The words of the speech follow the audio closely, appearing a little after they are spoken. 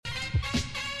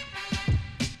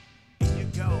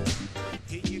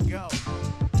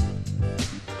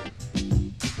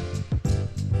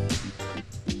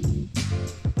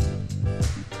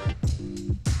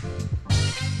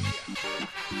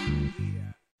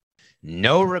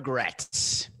No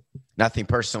regrets. Nothing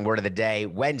personal word of the day,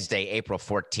 Wednesday, April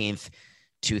 14th,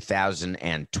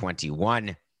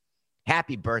 2021.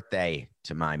 Happy birthday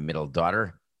to my middle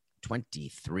daughter,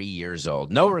 23 years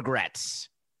old. No regrets.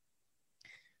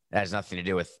 That has nothing to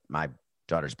do with my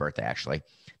daughter's birthday, actually.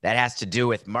 That has to do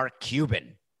with Mark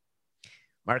Cuban.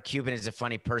 Mark Cuban is a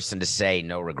funny person to say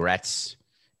no regrets,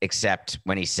 except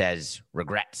when he says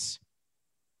regrets.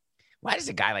 Why does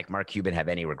a guy like Mark Cuban have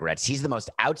any regrets? He's the most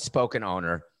outspoken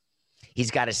owner.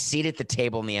 He's got a seat at the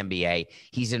table in the NBA.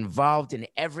 He's involved in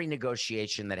every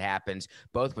negotiation that happens,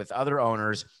 both with other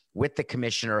owners, with the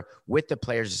commissioner, with the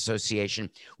Players Association,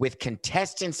 with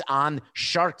contestants on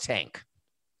Shark Tank.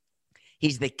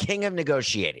 He's the king of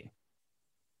negotiating.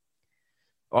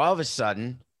 All of a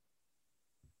sudden,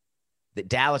 the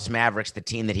Dallas Mavericks, the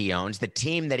team that he owns, the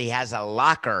team that he has a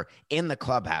locker in the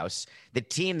clubhouse, the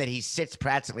team that he sits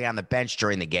practically on the bench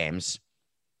during the games,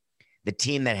 the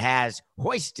team that has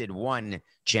hoisted one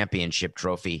championship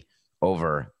trophy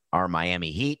over our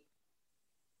Miami Heat.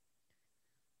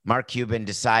 Mark Cuban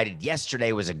decided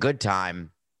yesterday was a good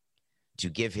time to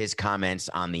give his comments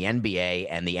on the NBA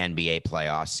and the NBA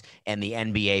playoffs and the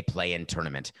NBA play-in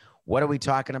tournament. What are we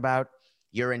talking about?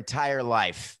 Your entire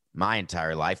life, my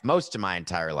entire life, most of my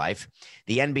entire life,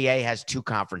 the NBA has two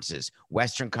conferences,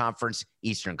 Western Conference,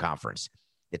 Eastern Conference.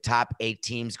 The top 8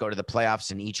 teams go to the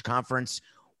playoffs in each conference.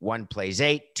 1 plays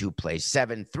 8, 2 plays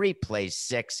 7, 3 plays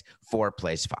 6, 4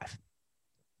 plays 5.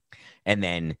 And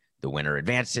then the winner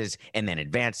advances, and then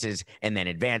advances, and then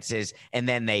advances, and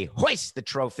then they hoist the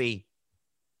trophy,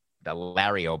 the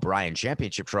Larry O'Brien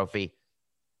Championship Trophy,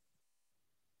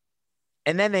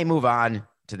 and then they move on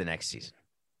to the next season.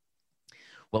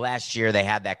 Well, last year they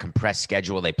had that compressed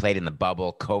schedule. They played in the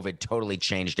bubble. COVID totally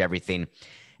changed everything,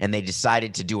 and they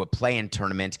decided to do a play-in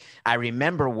tournament. I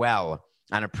remember well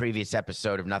on a previous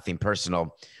episode of Nothing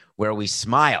Personal where we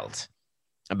smiled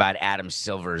about Adam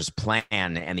Silver's plan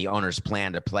and the owner's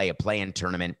plan to play a play-in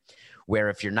tournament where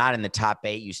if you're not in the top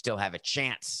 8, you still have a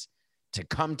chance to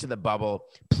come to the bubble,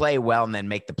 play well, and then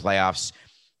make the playoffs.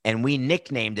 And we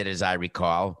nicknamed it, as I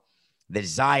recall, the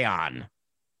Zion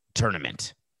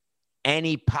Tournament.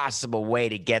 Any possible way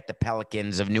to get the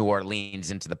Pelicans of New Orleans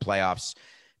into the playoffs,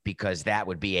 because that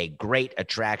would be a great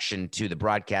attraction to the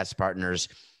broadcast partners.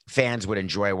 Fans would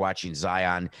enjoy watching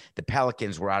Zion. The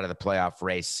Pelicans were out of the playoff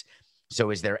race. So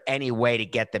is there any way to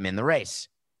get them in the race?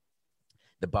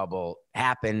 The bubble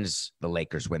happens. The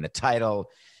Lakers win the title.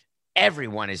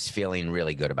 Everyone is feeling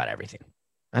really good about everything.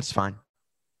 That's fine.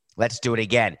 Let's do it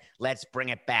again. Let's bring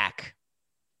it back.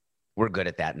 We're good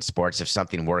at that in sports. If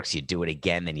something works, you do it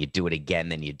again, then you do it again,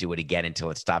 then you do it again until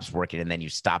it stops working, and then you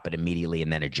stop it immediately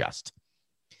and then adjust.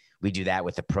 We do that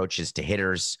with approaches to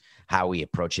hitters, how we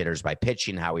approach hitters by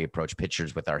pitching, how we approach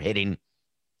pitchers with our hitting,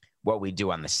 what we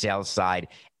do on the sales side,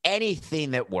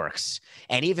 anything that works.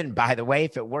 And even, by the way,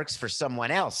 if it works for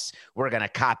someone else, we're going to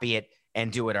copy it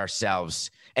and do it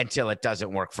ourselves until it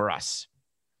doesn't work for us.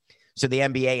 So the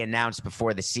NBA announced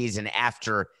before the season,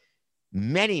 after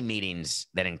many meetings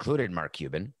that included Mark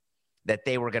Cuban, that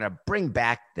they were going to bring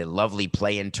back the lovely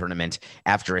play-in tournament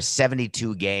after a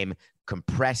 72-game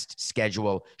compressed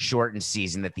schedule, shortened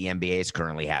season that the NBA is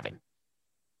currently having.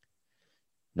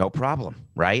 No problem,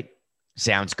 right?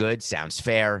 Sounds good, sounds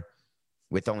fair.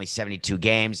 With only 72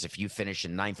 games, if you finish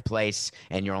in 9th place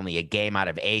and you're only a game out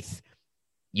of 8th,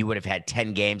 you would have had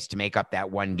 10 games to make up that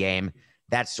one game.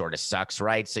 That sort of sucks,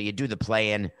 right? So you do the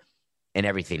play-in and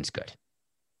everything's good.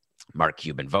 Mark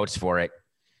Cuban votes for it.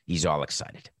 He's all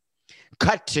excited.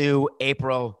 Cut to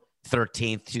April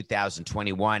 13th,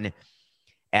 2021,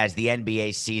 as the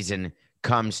NBA season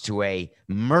comes to a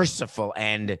merciful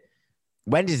end.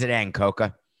 When does it end,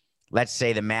 Coca? Let's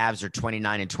say the Mavs are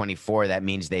 29-24. That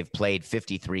means they've played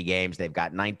 53 games. They've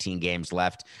got 19 games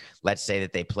left. Let's say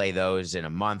that they play those in a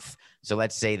month. So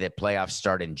let's say that playoffs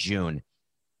start in June.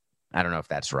 I don't know if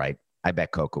that's right. I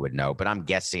bet Coca would know, but I'm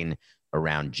guessing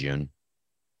around June.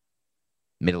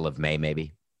 Middle of May,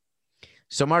 maybe.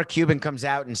 So Mark Cuban comes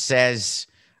out and says,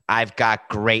 I've got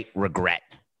great regret.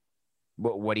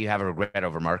 What do you have a regret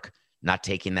over, Mark? Not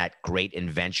taking that great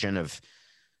invention of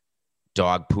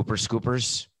dog pooper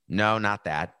scoopers? No, not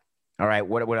that. All right,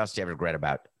 what else do you have regret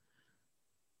about?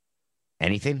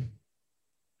 Anything?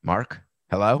 Mark?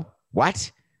 Hello?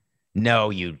 What?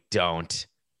 No, you don't.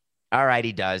 All right,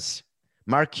 he does.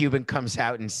 Mark Cuban comes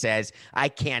out and says, I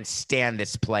can't stand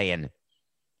this play-in.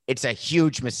 It's a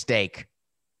huge mistake.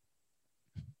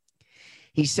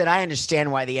 He said, I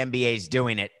understand why the NBA is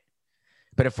doing it,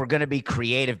 but if we're going to be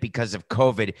creative because of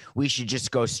COVID, we should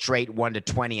just go straight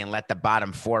 1-20 and let the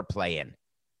bottom 4 play in,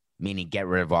 meaning get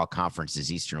rid of all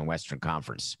conferences, Eastern and Western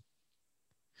Conference.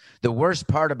 The worst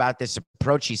part about this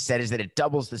approach, he said, is that it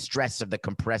doubles the stress of the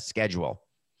compressed schedule.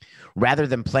 Rather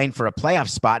than playing for a playoff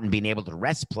spot and being able to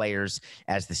rest players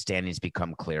as the standings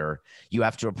become clearer, you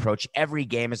have to approach every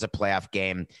game as a playoff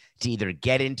game to either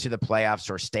get into the playoffs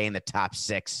or stay in the top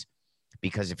 6.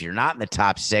 Because if you're not in the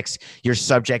top 6, you're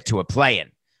subject to a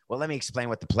play-in. Well, let me explain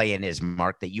what the play-in is,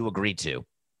 Mark, that you agreed to.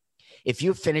 If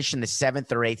you finish in the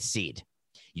 7th or 8th seed,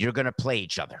 you're going to play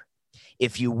each other.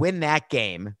 If you win that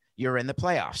game, you're in the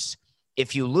playoffs.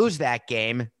 If you lose that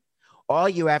game, all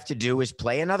you have to do is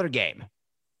play another game.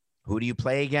 Who do you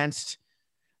play against?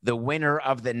 The winner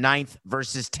of the 9th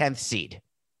versus 10th seed.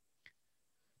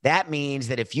 That means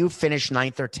that if you finish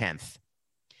 9th or 10th,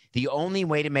 the only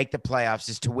way to make the playoffs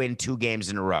is to win 2 games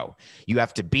in a row. You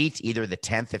have to beat either the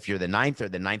 10th if you're the 9th or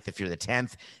the 9th if you're the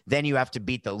 10th. Then you have to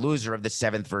beat the loser of the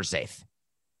 7th versus 8th.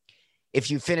 If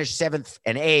you finish 7th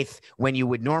and 8th when you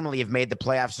would normally have made the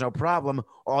playoffs no problem,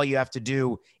 all you have to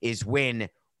do is win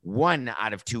 1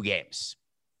 out of 2 games.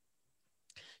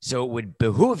 So it would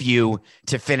behoove you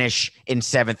to finish in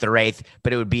 7th or 8th,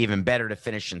 but it would be even better to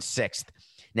finish in 6th.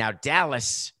 Now,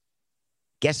 Dallas,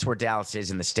 guess where Dallas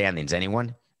is in the standings?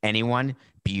 Anyone?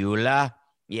 Beulah?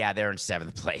 Yeah, they're in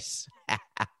 7th place.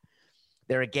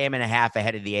 They're a game and a half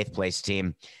ahead of the 8th place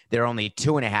team. They're only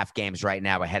 2.5 games right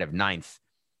now ahead of 9th.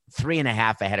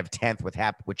 3.5 ahead of 10th,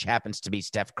 which happens to be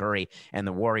Steph Curry and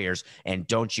the Warriors. And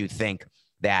don't you think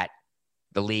that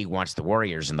the league wants the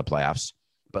Warriors in the playoffs?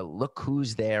 But look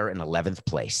who's there in 11th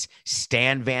place.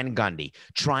 Stan Van Gundy,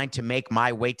 trying to make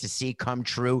my wait to see come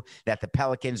true that the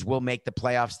Pelicans will make the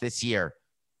playoffs this year.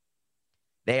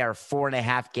 They are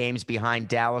 4.5 games behind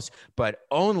Dallas, but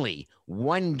only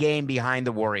 1 game behind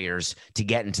the Warriors to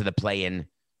get into the play-in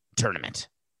tournament.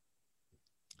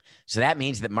 So that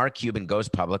means that Mark Cuban goes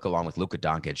public along with Luka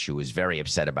Doncic, who is very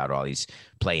upset about all these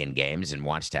play-in games and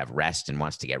wants to have rest and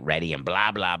wants to get ready and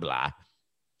blah, blah, blah.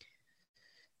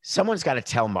 Someone's got to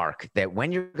tell Mark that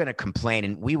when you're going to complain,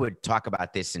 and we would talk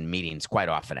about this in meetings quite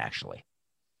often, actually,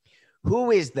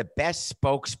 who is the best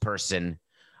spokesperson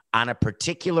on a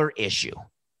particular issue?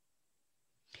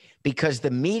 Because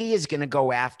the media is going to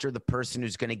go after the person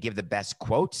who's going to give the best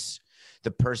quotes,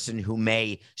 the person who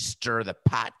may stir the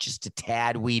pot just a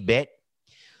tad wee bit.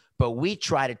 But we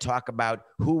try to talk about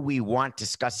who we want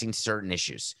discussing certain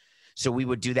issues. So we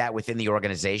would do that within the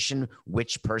organization,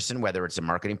 which person, whether it's a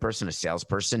marketing person, a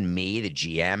salesperson, me, the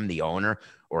GM, the owner,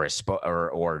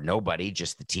 or nobody,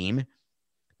 just the team.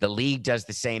 The league does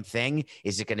the same thing.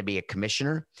 Is it going to be a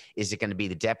commissioner? Is it going to be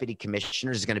the deputy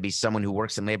commissioner? Is it going to be someone who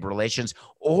works in labor relations?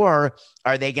 Or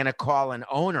are they going to call an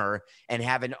owner and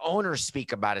have an owner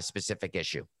speak about a specific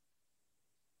issue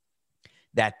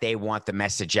that they want the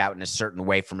message out in a certain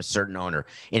way from a certain owner?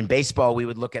 In baseball, we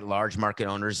would look at large market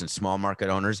owners and small market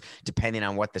owners. Depending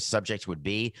on what the subject would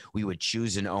be, we would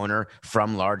choose an owner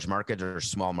from large market or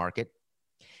small market.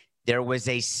 There was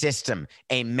a system,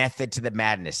 a method to the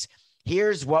madness.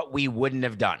 Here's what we wouldn't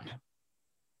have done.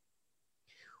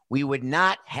 We would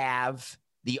not have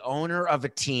the owner of a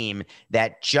team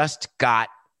that just got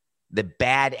the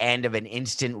bad end of an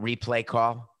instant replay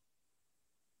call.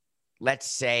 Let's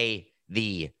say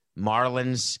the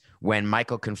Marlins when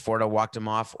Michael Conforto walked him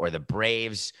off, or the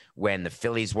Braves when the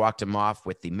Phillies walked him off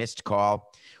with the missed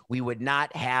call. We would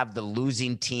not have the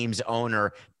losing team's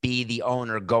owner be the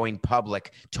owner going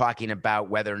public talking about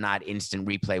whether or not instant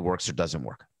replay works or doesn't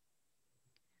work.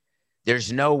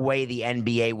 There's no way the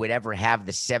NBA would ever have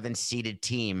the 7-seeded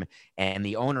team and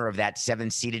the owner of that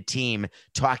 7-seeded team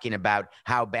talking about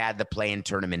how bad the play-in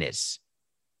tournament is.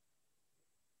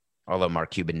 Although Mark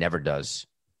Cuban never does,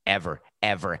 ever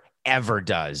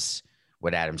does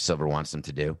what Adam Silver wants him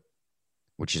to do,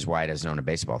 which is why he doesn't own a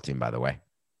baseball team, by the way.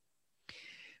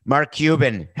 Mark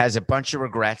Cuban has a bunch of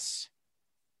regrets.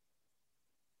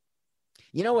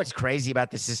 You know what's crazy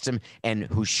about the system and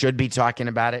who should be talking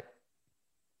about it?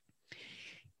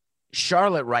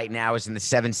 Charlotte right now is in the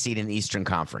 7th seed in the Eastern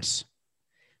Conference.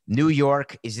 New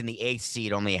York is in the 8th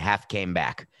seed, only a half game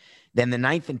back. Then the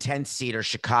 9th and 10th seed are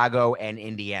Chicago and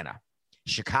Indiana.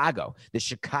 The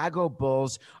Chicago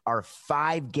Bulls are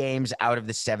 5 games out of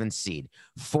the 7th seed,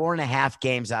 4.5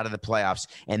 games out of the playoffs,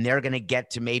 and they're going to get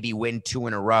to maybe win 2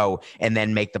 in a row and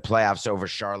then make the playoffs over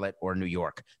Charlotte or New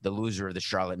York, the loser of the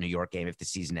Charlotte-New York game if the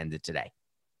season ended today.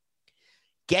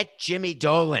 Get Jimmy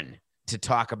Dolan to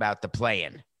talk about the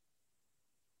play-in.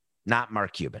 Not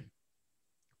Mark Cuban.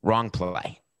 Wrong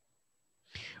play.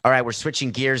 All right, we're switching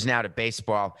gears now to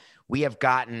baseball. We have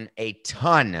gotten a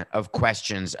ton of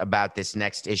questions about this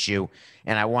next issue,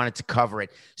 and I wanted to cover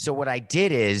it. So what I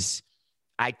did is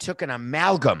I took an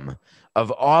amalgam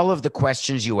of all of the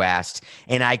questions you asked,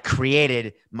 and I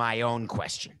created my own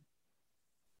question.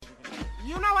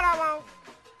 You know what I want?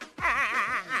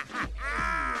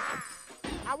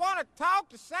 I want to talk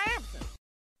to Samson.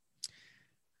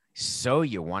 So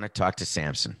you want to talk to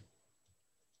Samson.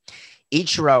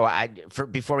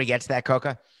 Ichiro, before we get to that,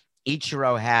 Coca,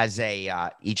 Ichiro has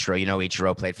Ichiro, you know,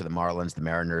 Ichiro played for the Marlins, the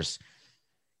Mariners.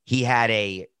 He had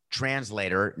a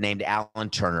translator named Alan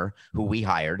Turner, who we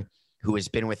hired, who has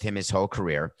been with him his whole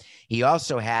career. He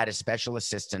also had a special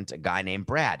assistant, a guy named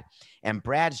Brad. And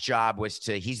Brad's job was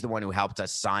he's the one who helped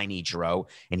us sign Ichiro,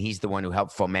 and he's the one who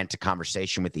helped foment a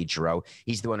conversation with Ichiro.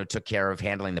 He's the one who took care of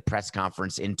handling the press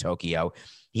conference in Tokyo.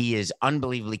 He is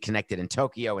unbelievably connected in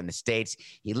Tokyo, in the States.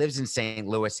 He lives in St.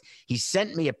 Louis. He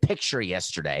sent me a picture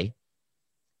yesterday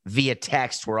via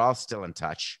text. We're all still in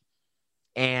touch.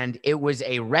 And it was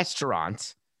a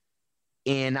restaurant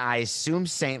in, I assume,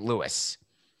 St. Louis.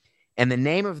 And the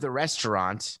name of the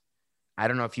restaurant, I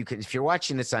don't know if you're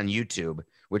watching this on YouTube,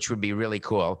 which would be really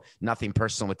cool. Nothing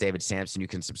Personal with David Samson. You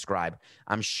can subscribe.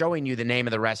 I'm showing you the name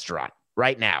of the restaurant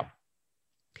right now.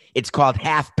 It's called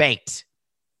Half Baked.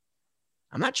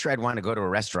 I'm not sure I'd want to go to a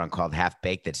restaurant called Half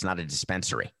Baked that's not a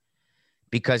dispensary,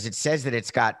 because it says that it's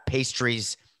got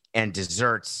pastries and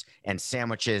desserts and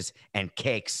sandwiches and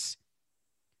cakes.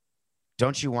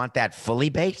 Don't you want that fully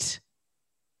baked?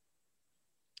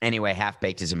 Anyway, Half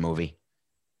Baked is a movie.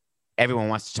 Everyone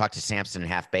wants to talk to Samson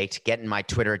and Half Baked. Get in my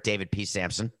Twitter at David P.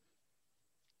 Samson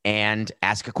and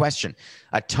ask a question.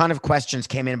 A ton of questions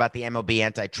came in about the MLB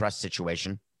antitrust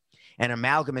situation. An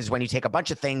amalgam is when you take a bunch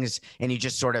of things and you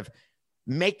just sort of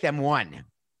make them one.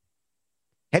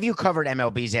 Have you covered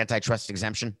MLB's antitrust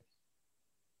exemption?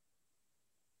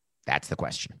 That's the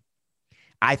question.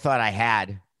 I thought I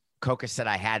had. Coca said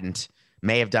I hadn't.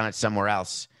 May have done it somewhere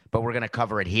else, but we're going to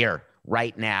cover it here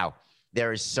right now.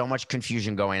 There is so much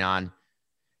confusion going on.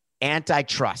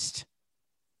 Antitrust.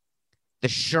 The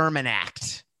Sherman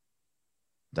Act.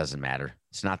 Doesn't matter.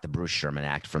 It's not the Bruce Sherman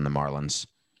Act from the Marlins.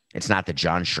 It's not the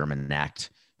John Sherman Act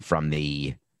from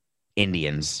the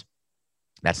Indians.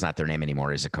 That's not their name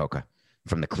anymore, is it, Coca?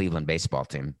 From the Cleveland baseball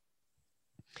team.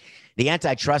 The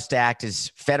Antitrust Act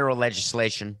is federal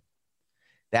legislation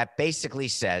that basically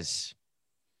says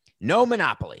no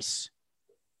monopolies.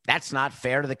 That's not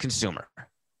fair to the consumer.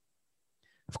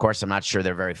 Of course, I'm not sure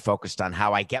they're very focused on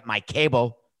how I get my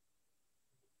cable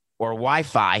or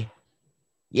Wi-Fi.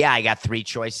 Yeah, I got 3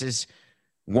 choices.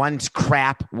 One's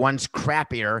crap, one's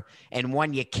crappier, and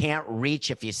one you can't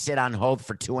reach if you sit on hold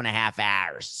for 2.5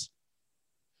 hours.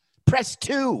 Press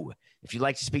 2 if you'd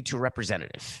like to speak to a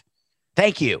representative.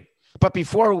 Thank you. But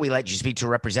before we let you speak to a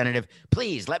representative,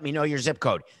 please let me know your zip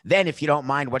code. Then, if you don't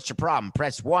mind, what's your problem?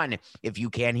 Press 1 if you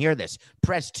can't hear this.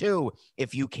 Press 2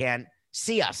 if you can't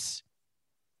see us.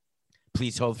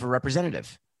 Please hold for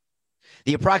representative.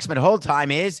 The approximate hold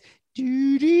time is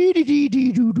dun-dun-dun.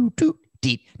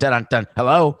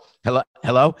 Hello, hello,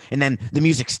 hello. And then the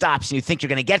music stops and you think you're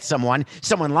going to get someone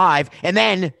live, and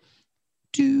then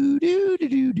do.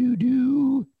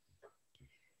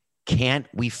 Can't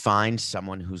we find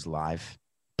someone who's live?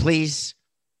 Please.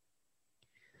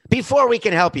 Before we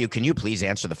can help you, can you please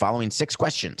answer the following 6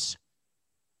 questions?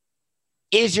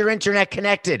 Is your internet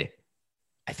connected?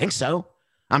 I think so.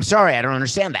 I'm sorry, I don't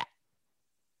understand that.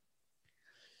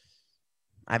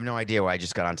 I have no idea why I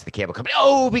just got onto the cable company.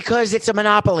 Oh, because it's a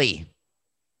monopoly.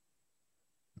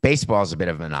 Baseball is a bit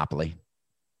of a monopoly.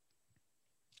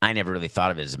 I never really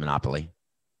thought of it as a monopoly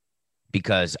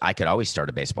because I could always start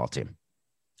a baseball team.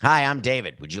 Hi, I'm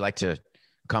David. Would you like to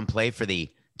come play for the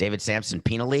David Samson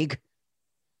Penal League?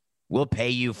 We'll pay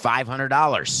you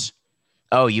 $500.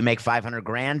 Oh, you make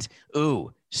 $500,000?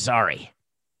 Ooh, sorry.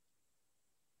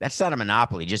 That's not a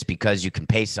monopoly just because you can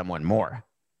pay someone more.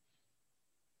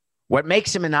 What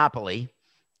makes a monopoly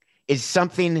is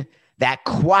something that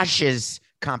quashes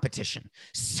competition,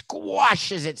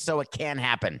 squashes it so it can't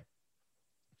happen.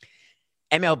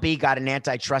 MLB got an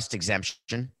antitrust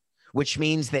exemption, which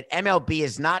means that MLB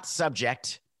is not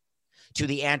subject to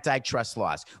the antitrust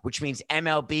laws, which means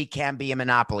MLB can be a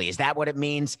monopoly. Is that what it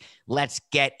means? Let's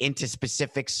get into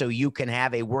specifics so you can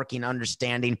have a working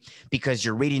understanding, because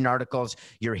you're reading articles,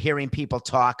 you're hearing people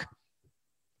talk,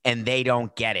 and they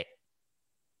don't get it.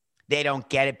 They don't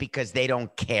get it because they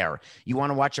don't care. You want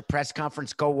to watch a press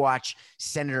conference? Go watch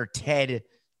Senator Ted.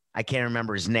 I can't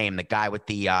remember his name. The guy with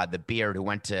the beard who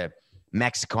went to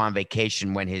Mexico on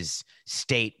vacation when his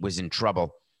state was in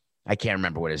trouble. I can't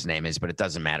remember what his name is, but it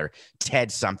doesn't matter.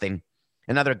 Ted something.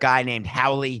 Another guy named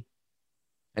Howley.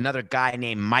 Another guy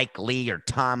named Mike Lee or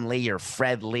Tom Lee or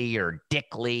Fred Lee or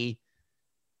Dick Lee.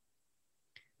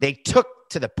 They took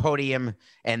to the podium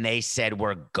and they said,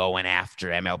 we're going after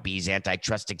MLB's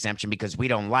antitrust exemption because we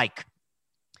don't like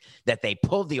that they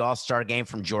pulled the All-Star game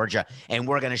from Georgia, and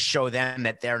we're going to show them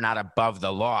that they're not above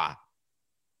the law.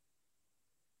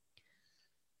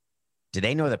 Do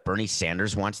they know that Bernie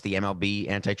Sanders wants the MLB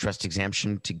antitrust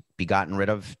exemption to be gotten rid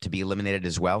of, to be eliminated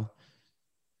as well?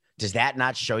 Does that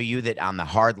not show you that on the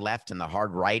hard left and the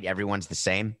hard right, everyone's the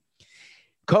same?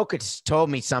 Coca told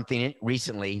me something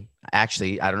recently.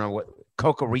 Actually, I don't know what.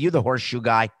 Coca, were you the horseshoe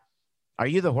guy? Are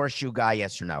you the horseshoe guy?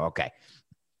 Yes or no? Okay.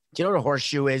 Do you know what a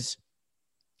horseshoe is?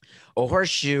 A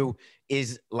horseshoe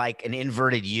is like an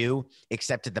inverted U,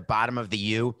 except at the bottom of the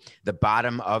U, the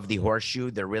bottom of the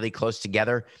horseshoe, they're really close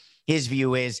together. His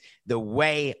view is the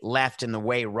way left and the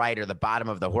way right are the bottom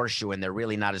of the horseshoe, and they're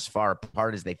really not as far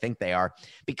apart as they think they are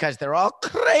because they're all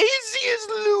crazy as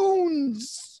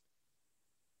loons.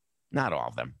 Not all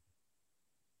of them.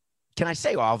 Can I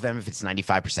say all of them if it's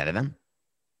 95% of them?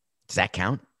 Does that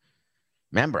count?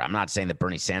 Remember, I'm not saying that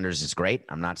Bernie Sanders is great.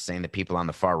 I'm not saying that people on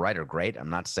the far right are great. I'm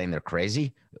not saying they're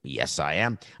crazy. Yes, I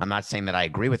am. I'm not saying that I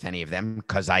agree with any of them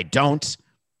because I don't.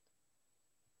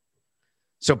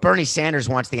 So Bernie Sanders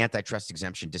wants the antitrust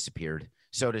exemption disappeared.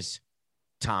 So does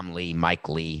Tom Lee, Mike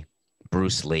Lee,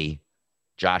 Bruce Lee,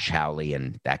 Josh Hawley,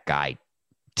 and that guy,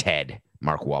 Ted,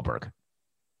 Mark Wahlberg.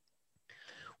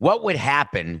 What would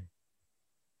happen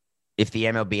if the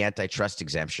MLB antitrust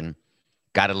exemption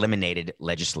got eliminated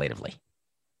legislatively?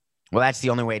 Well, that's the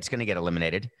only way it's going to get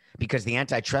eliminated because the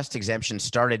antitrust exemption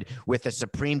started with a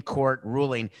Supreme Court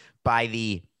ruling by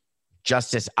the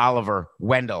Justice Oliver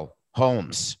Wendell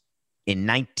Holmes in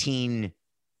 19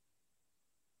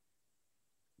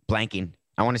 blanking.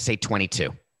 I want to say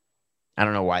 22. I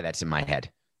don't know why that's in my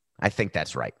head. I think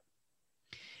that's right.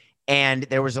 And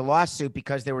there was a lawsuit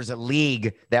because there was a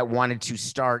league that wanted to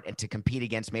start and to compete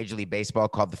against Major League Baseball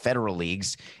called the Federal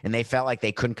Leagues. And they felt like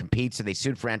they couldn't compete, so they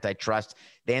sued for antitrust.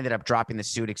 They ended up dropping the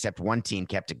suit, except one team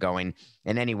kept it going.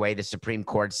 And anyway, the Supreme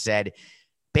Court said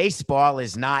baseball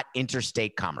is not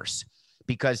interstate commerce.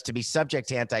 Because to be subject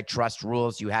to antitrust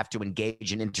rules, you have to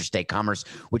engage in interstate commerce,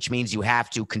 which means you have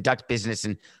to conduct business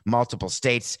in multiple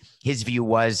states. His view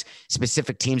was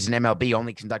specific teams in MLB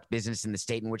only conduct business in the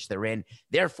state in which they're in.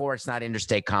 Therefore, it's not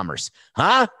interstate commerce.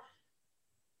 Huh?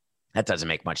 That doesn't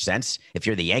make much sense. If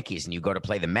you're the Yankees and you go to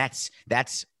play the Mets,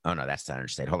 that's not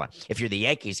interstate. Hold on. If you're the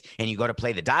Yankees and you go to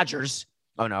play the Dodgers,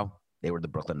 oh no, they were the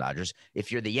Brooklyn Dodgers.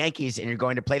 If you're the Yankees and you're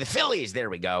going to play the Phillies, there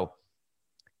we go.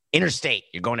 Interstate,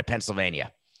 you're going to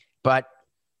Pennsylvania. But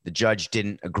the judge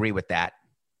didn't agree with that.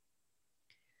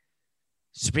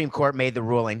 Supreme Court made the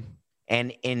ruling.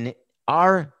 And in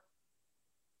our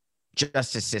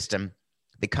justice system,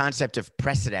 the concept of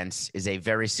precedence is a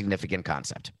very significant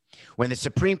concept. When the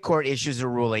Supreme Court issues a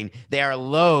ruling, they are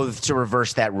loath to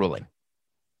reverse that ruling.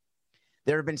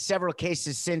 There have been several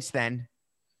cases since then.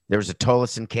 There was a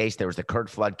Tolleson case. There was the Curt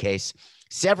Flood case.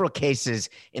 Several cases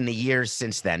in the years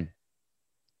since then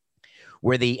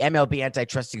where the MLB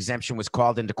antitrust exemption was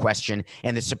called into question,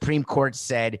 and the Supreme Court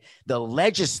said the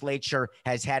legislature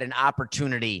has had an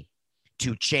opportunity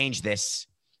to change this,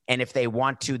 and if they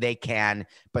want to, they can,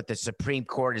 but the Supreme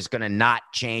Court is going to not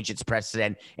change its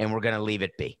precedent, and we're going to leave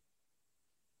it be.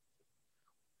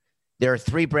 There are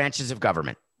three branches of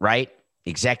government, right?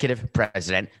 Executive,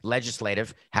 president,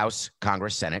 legislative, House,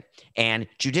 Congress, Senate, and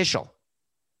judicial.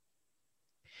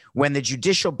 When the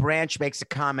judicial branch makes a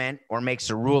comment or makes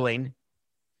a ruling,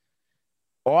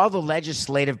 all the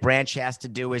legislative branch has to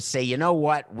do is say, you know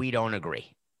what? We don't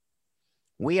agree.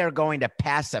 We are going to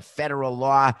pass a federal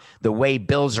law the way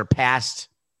bills are passed,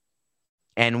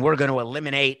 and we're going to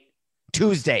eliminate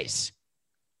Tuesdays.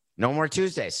 No more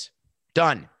Tuesdays.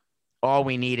 Done. All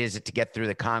we need is it to get through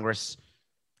the Congress,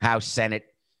 House, Senate,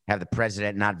 have the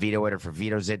president not veto it, or if he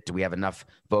vetoes it, do we have enough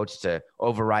votes to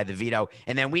override the veto?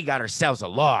 And then we got ourselves a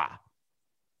law.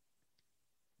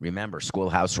 Remember,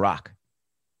 Schoolhouse Rock.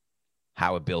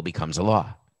 How a bill becomes a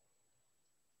law.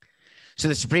 So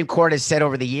the Supreme Court has said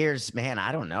over the years, man,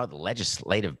 I don't know, the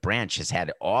legislative branch has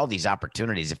had all these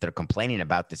opportunities. If they're complaining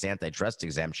about this antitrust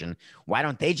exemption, why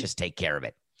don't they just take care of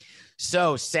it?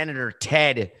 So Senator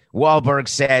Ted Wahlberg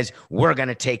says, we're going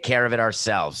to take care of it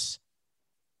ourselves.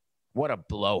 What a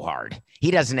blowhard.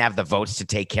 He doesn't have the votes to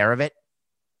take care of it.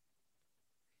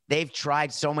 They've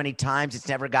tried so many times, it's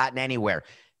never gotten anywhere.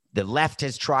 The left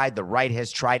has tried, the right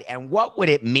has tried. And what would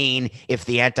it mean if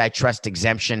the antitrust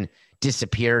exemption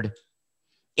disappeared?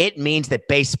 It means that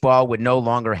baseball would no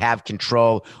longer have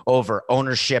control over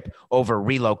ownership, over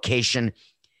relocation.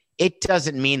 It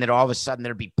doesn't mean that all of a sudden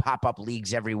there'd be pop-up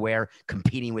leagues everywhere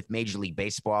competing with Major League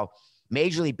Baseball.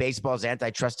 Major League Baseball's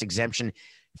antitrust exemption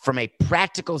from a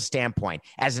practical standpoint,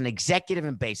 as an executive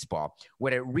in baseball,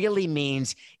 what it really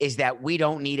means is that we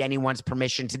don't need anyone's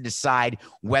permission to decide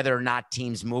whether or not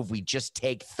teams move. We just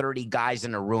take 30 guys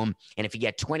in a room, and if you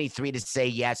get 23 to say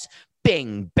yes,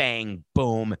 bing, bang,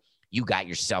 boom, you got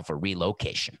yourself a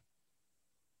relocation.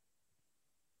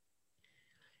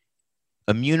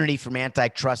 Immunity from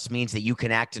antitrust means that you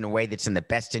can act in a way that's in the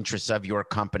best interests of your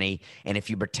company. And if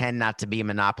you pretend not to be a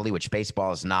monopoly, which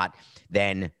baseball is not,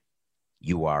 then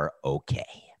you are okay.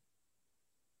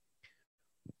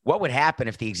 What would happen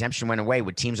if the exemption went away?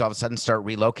 Would teams all of a sudden start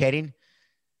relocating?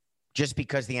 Just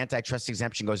because the antitrust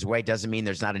exemption goes away doesn't mean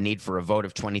there's not a need for a vote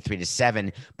of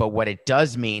 23-7. But what it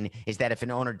does mean is that if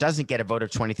an owner doesn't get a vote of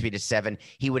 23-7,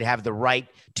 he would have the right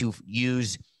to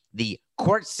use the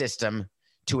court system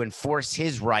to enforce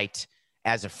his right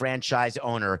as a franchise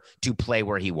owner to play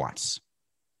where he wants.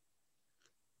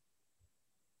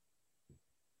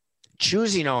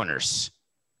 Choosing owners,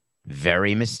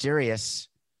 very mysterious.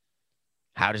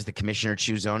 How does the commissioner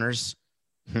choose owners?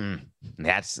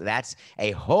 That's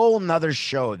a whole nother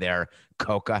show there,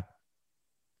 Coca.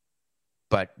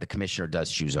 But the commissioner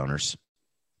does choose owners.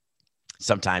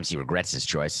 Sometimes he regrets his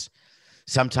choice.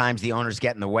 Sometimes the owners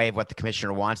get in the way of what the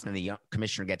commissioner wants, and the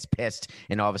commissioner gets pissed,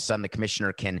 and all of a sudden the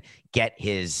commissioner can get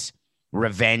his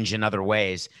revenge in other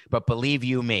ways. But believe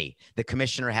you me, the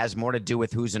commissioner has more to do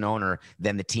with who's an owner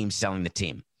than the team selling the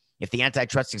team. If the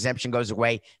antitrust exemption goes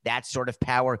away, that sort of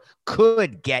power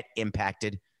could get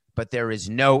impacted, but there is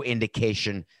no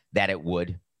indication that it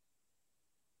would.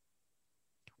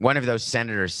 One of those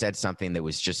senators said something that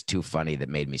was just too funny that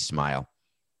made me smile.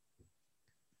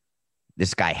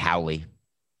 This guy, Howley,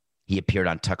 he appeared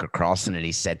on Tucker Carlson and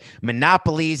he said,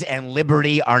 monopolies and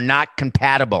liberty are not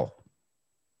compatible.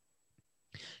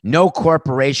 No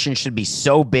corporation should be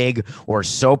so big or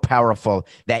so powerful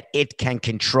that it can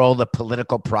control the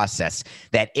political process,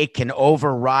 that it can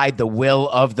override the will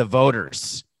of the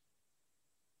voters.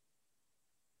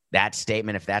 That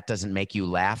statement, if that doesn't make you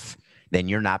laugh, then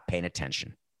you're not paying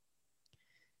attention.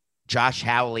 Josh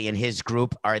Hawley and his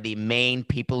group are the main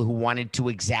people who wanted to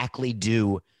exactly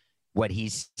do what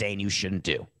he's saying you shouldn't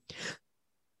do.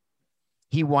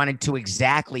 He wanted to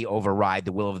exactly override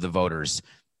the will of the voters.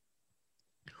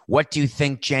 What do you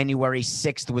think January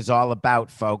 6th was all about,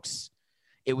 folks?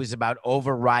 It was about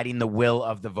overriding the will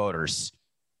of the voters.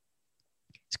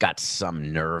 It's got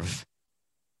some nerve.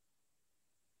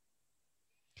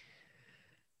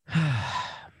 How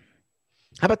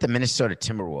about the Minnesota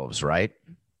Timberwolves, right?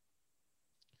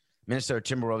 Minnesota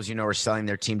Timberwolves, you know, are selling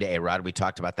their team to A-Rod. We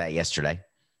talked about that yesterday.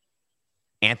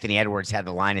 Anthony Edwards had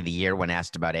the line of the year when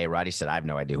asked about A-Rod. He said, I have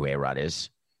no idea who A-Rod is.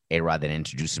 A-Rod then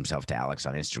introduced himself to Alex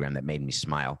on Instagram. That made me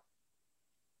smile.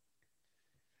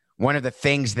 One of the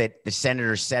things that the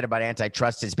senator said about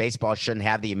antitrust is baseball shouldn't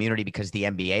have the immunity because the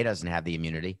NBA doesn't have the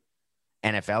immunity.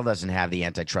 NFL doesn't have the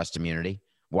antitrust immunity.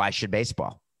 Why should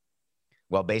baseball?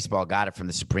 Well, baseball got it from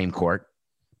the Supreme Court.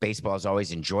 Baseball has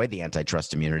always enjoyed the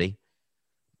antitrust immunity.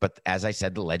 But as I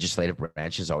said, the legislative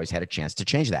branch has always had a chance to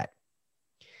change that.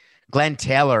 Glenn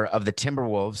Taylor of the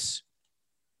Timberwolves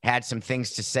had some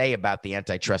things to say about the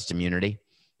antitrust immunity.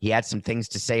 He had some things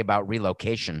to say about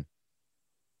relocation.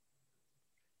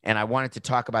 And I wanted to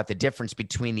talk about the difference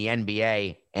between the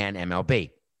NBA and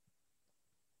MLB.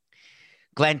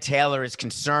 Glenn Taylor is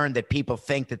concerned that people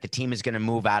think that the team is going to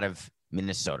move out of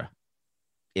Minnesota.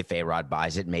 If A-Rod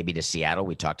buys it, maybe to Seattle.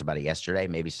 We talked about it yesterday,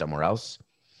 maybe somewhere else.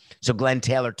 So Glenn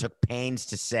Taylor took pains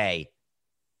to say,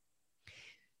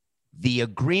 the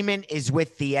agreement is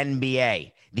with the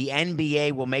NBA. The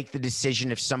NBA will make the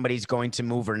decision if somebody's going to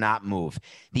move or not move.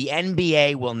 The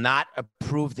NBA will not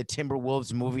approve the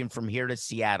Timberwolves moving from here to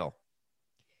Seattle.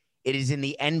 It is in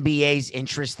the NBA's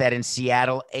interest that in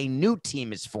Seattle, a new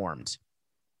team is formed.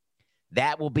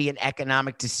 That will be an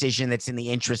economic decision that's in the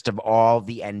interest of all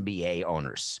the NBA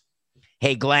owners.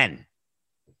 Hey, Glenn,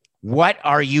 what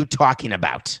are you talking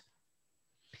about?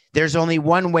 There's only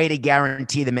one way to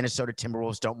guarantee the Minnesota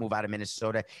Timberwolves don't move out of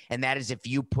Minnesota, and that is if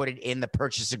you put it in the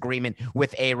purchase agreement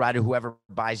with A-Rod or whoever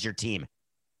buys your team.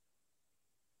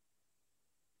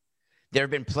 There have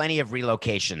been plenty of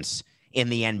relocations in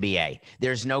the NBA.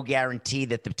 There's no guarantee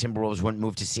that the Timberwolves wouldn't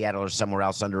move to Seattle or somewhere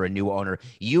else under a new owner.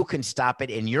 You can stop it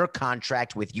in your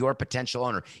contract with your potential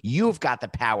owner. You've got the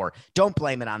power. Don't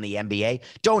blame it on the NBA.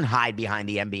 Don't hide behind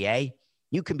the NBA.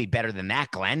 You can be better than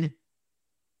that, Glenn.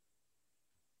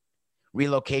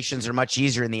 Relocations are much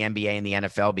easier in the NBA and the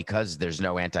NFL because there's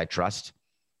no antitrust.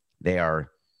 They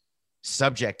are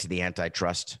subject to the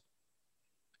Antitrust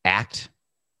Act.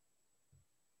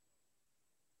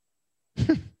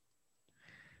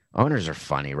 Owners are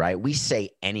funny, right? We say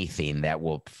anything that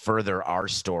will further our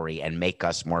story and make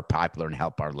us more popular and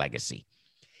help our legacy.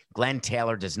 Glenn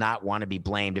Taylor does not want to be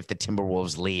blamed if the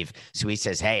Timberwolves leave. So he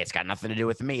says, hey, it's got nothing to do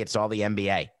with me. It's all the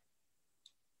NBA.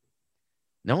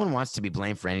 No one wants to be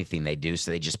blamed for anything they do,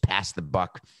 so they just pass the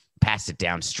buck, pass it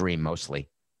downstream mostly.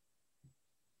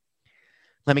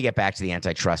 Let me get back to the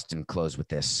antitrust and close with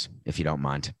this, if you don't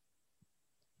mind.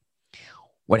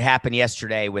 What happened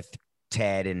yesterday with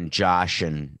Ted and Josh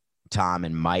and Tom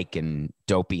and Mike and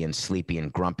Dopey and Sleepy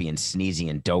and Grumpy and Sneezy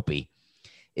and Dopey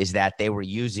is that they were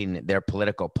using their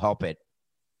political pulpit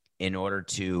in order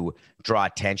to draw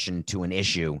attention to an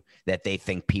issue that they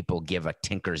think people give a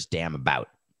tinker's damn about.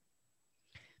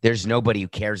 There's nobody who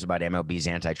cares about MLB's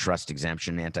antitrust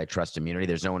exemption, antitrust immunity.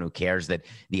 There's no one who cares that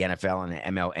the NFL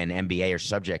and ML and NBA are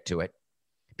subject to it.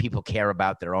 People care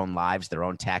about their own lives, their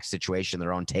own tax situation,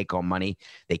 their own take-home money.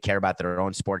 They care about their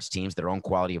own sports teams, their own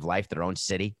quality of life, their own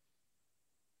city.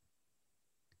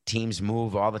 Teams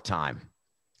move all the time.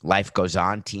 Life goes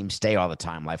on. Teams stay all the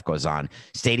time. Life goes on.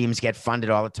 Stadiums get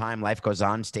funded all the time. Life goes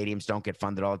on. Stadiums don't get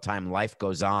funded all the time. Life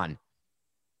goes on.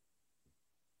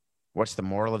 What's the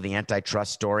moral of the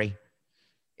antitrust story?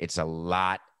 It's a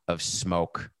lot of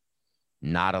smoke,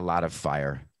 not a lot of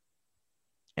fire,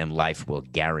 and life will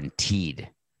guaranteed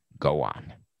go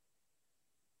on.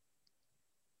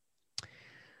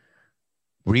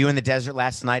 Were you in the desert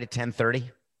last night at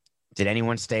 10:30? Did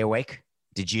anyone stay awake?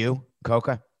 Did you,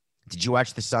 Coca? Did you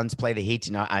watch the Suns play the Heat?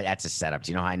 No, that's a setup.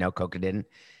 Do you know how I know Coca didn't?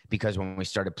 Because when we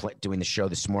started doing the show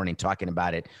this morning, talking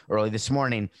about it early this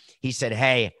morning, he said,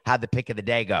 hey, how'd the pick of the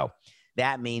day go?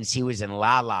 That means he was in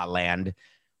La La Land,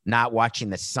 not watching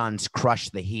the Suns crush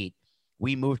the Heat.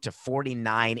 We moved to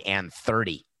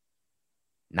 49-30.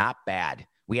 Not bad.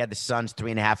 We had the Suns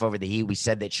 3.5 over the Heat. We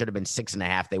said that should have been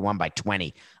 6.5. They won by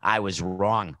 20. I was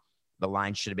wrong. The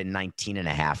line should have been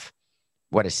 19.5.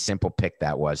 What a simple pick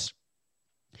that was.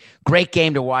 Great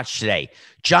game to watch today.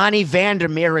 Johnny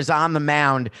Vandermeer is on the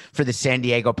mound for the San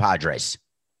Diego Padres.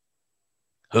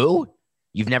 Who?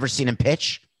 You've never seen him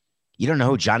pitch? You don't know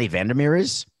who Johnny Vandermeer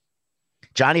is?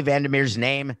 Johnny Vandermeer's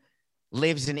name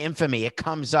lives in infamy. It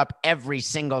comes up every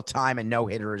single time a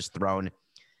no-hitter is thrown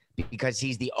because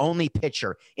he's the only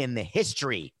pitcher in the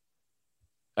history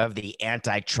of the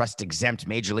antitrust exempt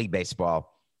Major League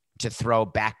Baseball to throw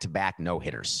back-to-back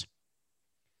no-hitters.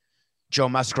 Joe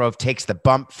Musgrove takes the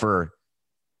bump for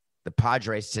the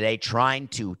Padres today, trying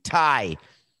to tie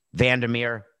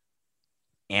Vandermeer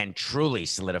and truly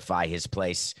solidify his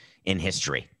place in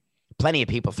history. Plenty of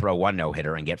people throw one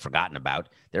no-hitter and get forgotten about.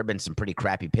 There have been some pretty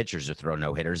crappy pitchers who throw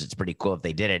no-hitters. It's pretty cool if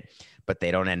they did it, but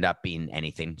they don't end up being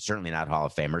anything, certainly not Hall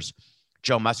of Famers.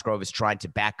 Joe Musgrove is trying to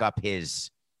back up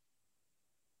his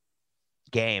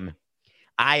game.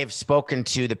 I have spoken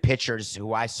to the pitchers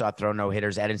who I saw throw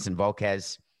no-hitters, Edinson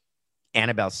Volquez,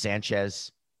 Anibal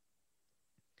Sanchez.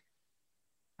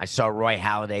 I saw Roy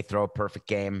Halladay throw a perfect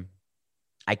game.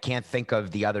 I can't think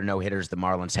of the other no-hitters the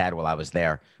Marlins had while I was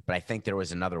there, but I think there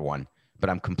was another one, but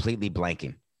I'm completely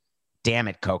blanking. Damn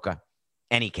it, Coca.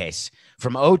 Any case,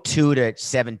 from 02 to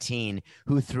 17,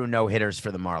 who threw no-hitters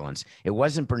for the Marlins? It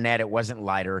wasn't Burnett. It wasn't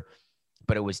Leiter,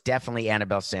 but it was definitely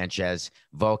Anibal Sanchez,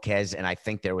 Volquez, and I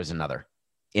think there was another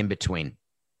in between.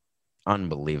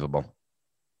 Unbelievable.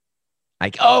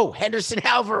 Like, oh, Henderson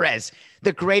Alvarez,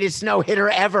 the greatest no-hitter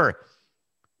ever,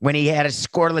 when he had a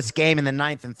scoreless game in the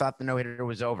ninth and thought the no-hitter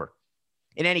was over.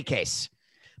 In any case,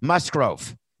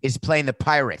 Musgrove is playing the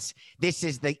Pirates. This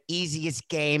is the easiest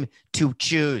game to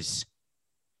choose.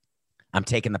 I'm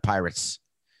taking the Pirates.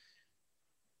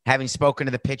 Having spoken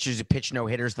to the pitchers who pitch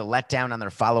no-hitters, the letdown on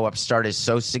their follow-up start is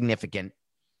so significant.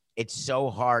 It's so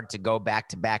hard to go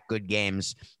back-to-back good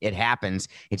games. It happens.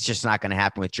 It's just not going to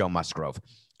happen with Joe Musgrove.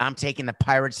 I'm taking the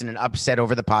Pirates in an upset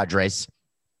over the Padres.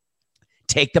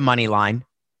 Take the money line.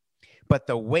 But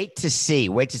the wait to see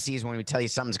is when we tell you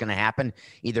something's going to happen.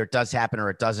 Either it does happen or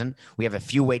it doesn't. We have a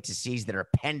few wait to sees that are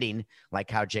pending,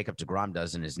 like how Jacob deGrom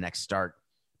does in his next start.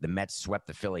 The Mets swept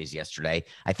the Phillies yesterday.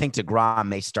 I think deGrom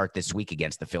may start this week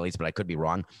against the Phillies, but I could be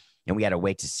wrong. And we had to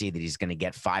wait to see that he's going to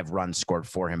get 5 runs scored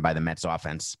for him by the Mets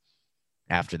offense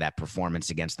after that performance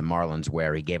against the Marlins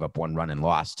where he gave up 1 run and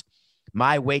lost.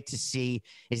 My wait to see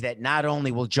is that not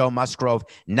only will Joe Musgrove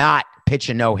not pitch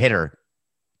a no-hitter,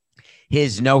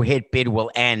 his no-hit bid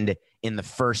will end in the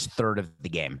first third of the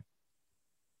game.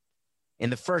 In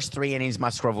the first 3 innings,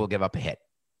 Musgrove will give up a hit.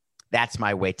 That's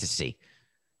my wait to see.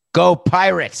 Go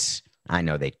Pirates! I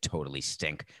know they totally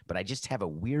stink, but I just have a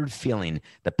weird feeling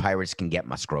the Pirates can get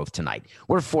Musgrove tonight.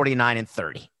 We're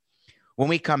 49-30. When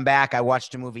we come back, I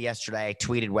watched a movie yesterday. I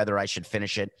tweeted whether I should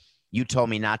finish it. You told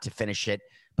me not to finish it.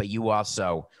 but you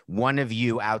also, one of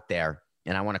you out there,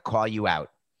 and I want to call you out.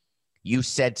 You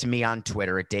said to me on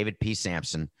Twitter at David P.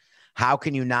 Sampson, how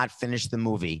can you not finish the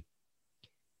movie?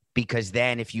 Because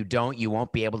then if you don't, you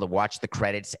won't be able to watch the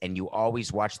credits, and you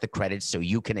always watch the credits so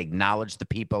you can acknowledge the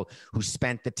people who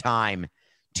spent the time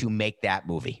to make that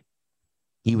movie.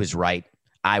 He was right.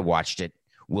 I watched it.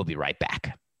 We'll be right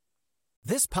back.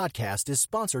 This podcast is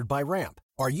sponsored by Ramp.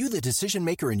 Are you the decision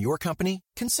maker in your company?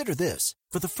 Consider this.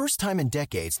 For the first time in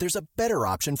decades, there's a better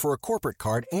option for a corporate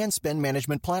card and spend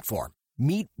management platform.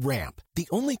 Meet Ramp, the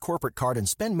only corporate card and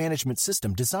spend management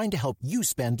system designed to help you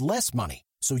spend less money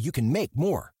so you can make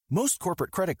more. Most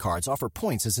corporate credit cards offer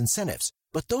points as incentives,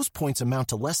 but those points amount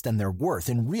to less than their worth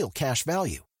in real cash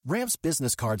value. Ramp's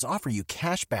business cards offer you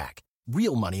cash back,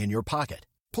 real money in your pocket.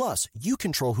 Plus, you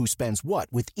control who spends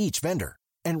what with each vendor.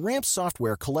 And Ramp's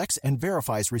software collects and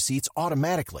verifies receipts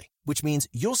automatically, which means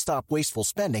you'll stop wasteful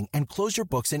spending and close your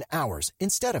books in hours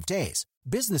instead of days.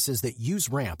 Businesses that use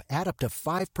Ramp add up to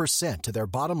 5% to their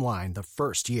bottom line the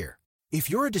first year. If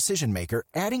you're a decision maker,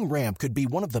 adding Ramp could be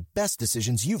one of the best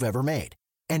decisions you've ever made.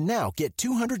 And now get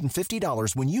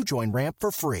 $250 when you join Ramp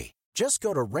for free. Just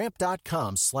go to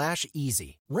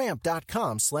ramp.com/easy.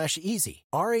 Ramp.com/easy.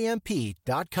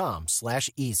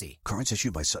 RAMP.com/easy. Cards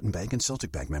issued by Sutton Bank and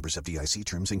Celtic Bank, members of FDIC.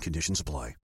 Terms and conditions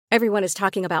apply. Everyone is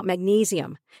talking about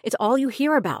magnesium. It's all you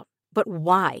hear about. But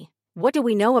why? What do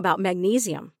we know about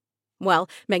magnesium? Well,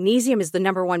 magnesium is the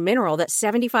number one mineral that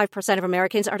 75% of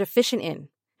Americans are deficient in.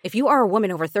 If you are a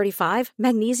woman over 35,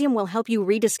 magnesium will help you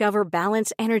rediscover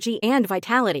balance, energy, and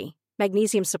vitality.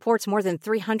 Magnesium supports more than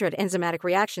 300 enzymatic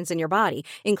reactions in your body,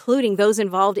 including those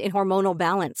involved in hormonal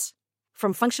balance.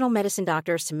 From functional medicine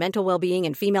doctors to mental well-being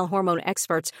and female hormone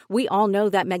experts, we all know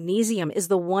that magnesium is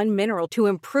the one mineral to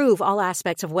improve all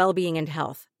aspects of well-being and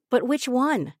health. But which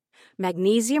one?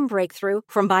 Magnesium Breakthrough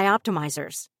from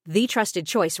Bioptimizers, the trusted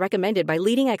choice recommended by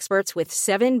leading experts with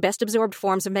 7 best-absorbed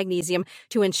forms of magnesium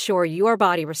to ensure your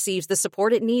body receives the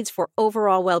support it needs for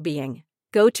overall well-being.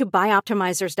 Go to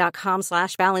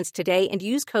bioptimizers.com/balance today and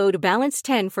use code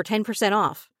BALANCE10 for 10%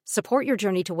 off. Support your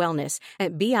journey to wellness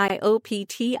at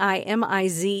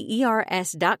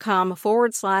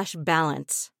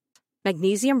bioptimizers.com/balance.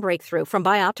 Magnesium Breakthrough from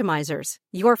Bioptimizers,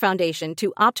 your foundation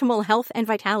to optimal health and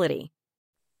vitality.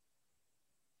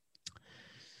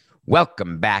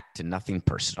 Welcome back to Nothing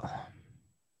Personal.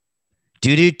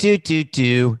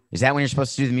 Do-do-do-do-do. Is that when you're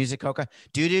supposed to do the music, Coca?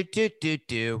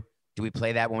 Do-do-do-do-do. Do we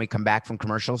play that when we come back from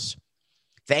commercials?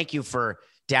 Thank you for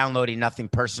downloading Nothing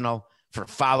Personal, for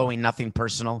following Nothing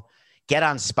Personal. Get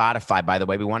on Spotify, by the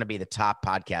way. We want to be the top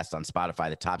podcast on Spotify,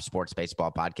 the top sports baseball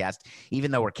podcast,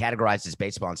 even though we're categorized as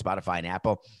baseball on Spotify and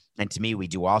Apple. And to me, we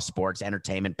do all sports,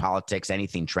 entertainment, politics,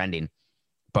 anything trending.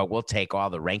 But we'll take all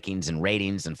the rankings and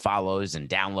ratings and follows and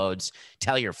downloads.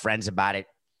 Tell your friends about it.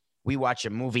 We watch a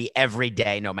movie every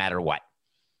day, no matter what.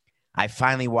 I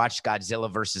finally watched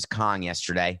Godzilla vs. Kong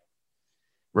yesterday.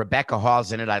 Rebecca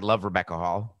Hall's in it. I love Rebecca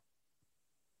Hall.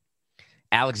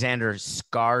 Alexander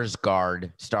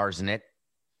Skarsgård stars in it.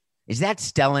 Is that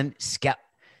Stellan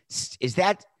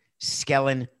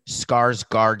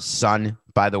Skarsgård's son,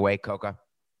 by the way, Coca?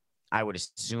 I would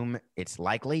assume it's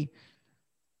likely,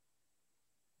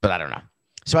 but I don't know.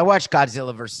 So I watched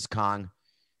Godzilla vs. Kong,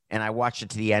 and I watched it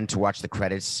to the end to watch the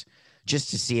credits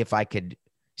just to see if I could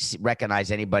recognize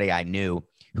anybody I knew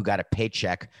who got a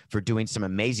paycheck for doing some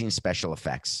amazing special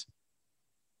effects,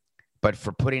 but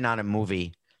for putting on a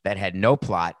movie that had no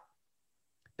plot,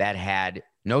 that had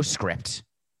no script,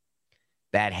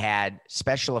 that had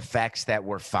special effects that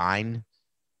were fine.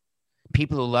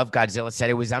 People who love Godzilla said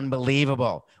it was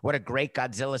unbelievable. What a great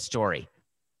Godzilla story.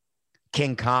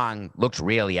 King Kong looked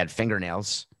real. He had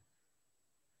fingernails.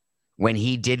 When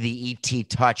he did the E.T.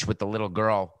 touch with the little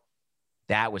girl,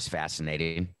 that was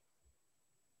fascinating.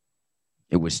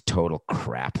 It was total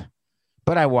crap.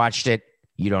 But I watched it.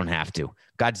 You don't have to.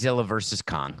 Godzilla versus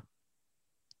Kong.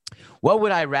 What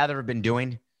would I rather have been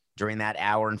doing during that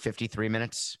hour and 53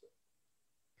 minutes?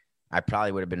 I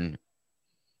probably would have been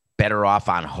better off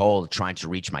on hold trying to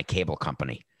reach my cable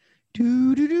company.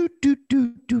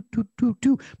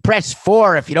 Press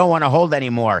 4 if you don't want to hold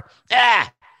anymore. Do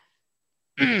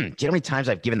you know how many times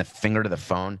I've given the finger to the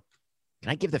phone?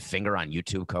 Can I give the finger on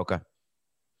YouTube, Coca?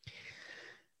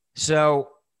 So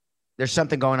there's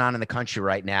something going on in the country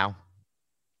right now.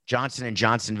 Johnson &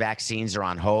 Johnson vaccines are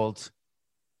on hold.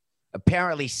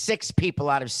 Apparently 6 people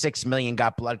out of 6 million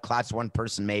got blood clots. 1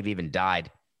 person may have even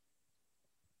died.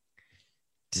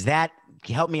 Does that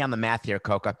help me on the math here,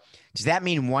 Coca? Does that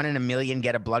mean 1 in a million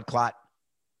get a blood clot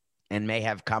and may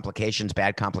have complications,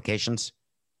 bad complications?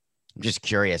 I'm just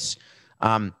curious.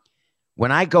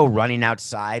 When I go running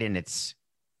outside and it's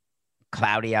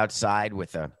cloudy outside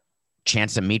with a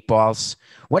chance of meatballs.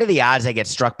 What are the odds I get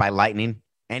struck by lightning?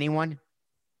 Anyone?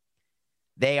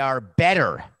 They are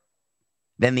better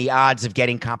than the odds of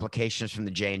getting complications from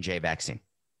the J&J vaccine.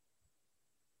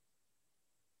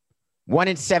 1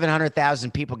 in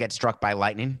 700,000 people get struck by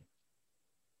lightning,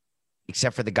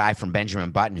 except for the guy from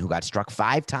Benjamin Button who got struck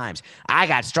 5 times. I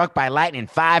got struck by lightning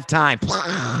 5 times.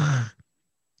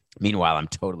 Meanwhile, I'm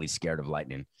totally scared of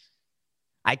lightning.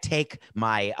 I take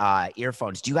my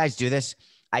earphones. Do you guys do this?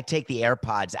 I take the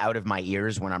AirPods out of my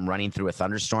ears when I'm running through a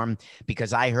thunderstorm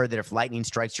because I heard that if lightning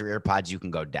strikes your earpods, you can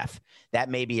go deaf. That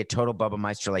may be a total Bubba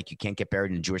Meister, like you can't get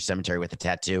buried in a Jewish cemetery with a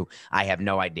tattoo. I have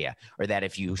no idea. Or that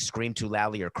if you scream too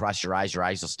loudly or cross your eyes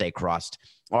will stay crossed.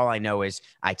 All I know is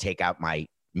I take out my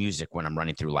music when I'm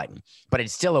running through lightning. But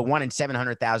it's still a 1 in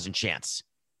 700,000 chance.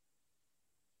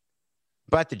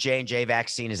 But the J&J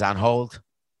vaccine is on hold.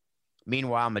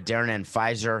 Meanwhile, Moderna and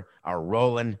Pfizer are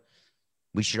rolling.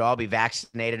 We should all be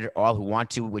vaccinated, all who want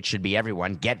to, which should be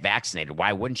everyone. Get vaccinated.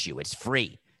 Why wouldn't you? It's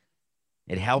free.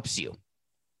 It helps you.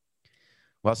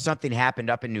 Well, something happened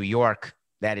up in New York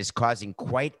that is causing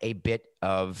quite a bit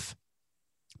of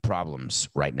problems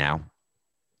right now.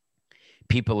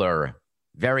 People are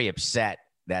very upset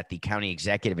that the county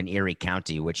executive in Erie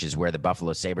County, which is where the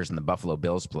Buffalo Sabres and the Buffalo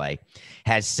Bills play,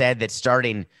 has said that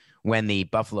starting when the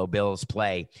Buffalo Bills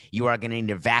play, you are going to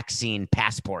need a vaccine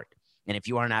passport. And if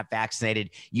you are not vaccinated,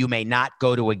 you may not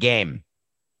go to a game.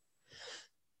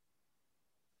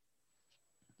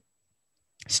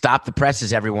 Stop the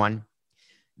presses, everyone.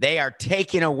 They are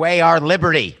taking away our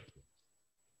liberty.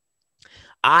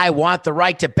 I want the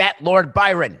right to bet, Lord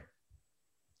Byron.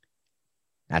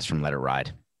 That's from Let It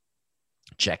Ride.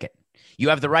 Check it. You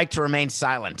have the right to remain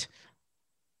silent.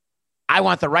 I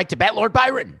want the right to bet, Lord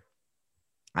Byron.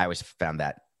 I always found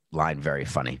that line very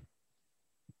funny.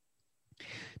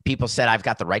 People said, I've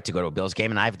got the right to go to a Bills game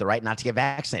and I have the right not to get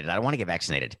vaccinated. I don't want to get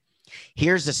vaccinated.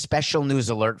 Here's a special news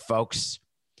alert, folks.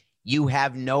 You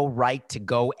have no right to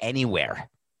go anywhere.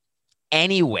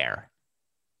 Anywhere.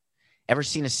 Ever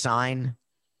seen a sign in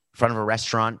front of a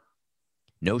restaurant?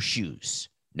 No shoes,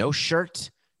 no shirt,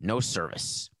 no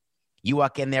service. You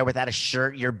walk in there without a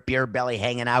shirt, your beer belly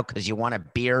hanging out because you want a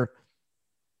beer.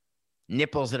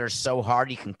 Nipples that are so hard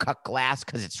you can cut glass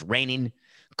because it's raining.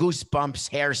 Goosebumps,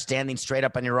 hair standing straight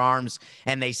up on your arms.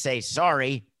 And they say,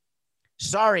 sorry,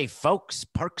 folks,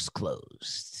 park's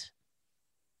closed.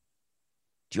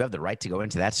 Do you have the right to go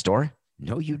into that store?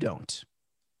 No, you don't.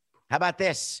 How about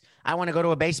this? I want to go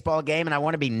to a baseball game and I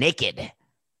want to be naked.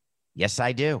 Yes,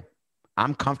 I do.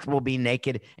 I'm comfortable being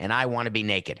naked and I want to be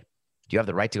naked. Do you have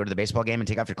the right to go to the baseball game and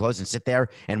take off your clothes and sit there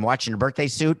and watch in your birthday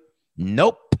suit?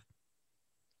 Nope.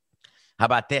 How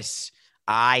about this?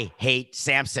 I hate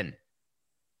Samson.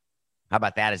 How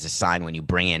about that as a sign when you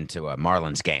bring into a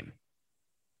Marlins game?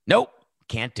 Nope,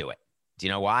 can't do it. Do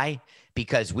you know why?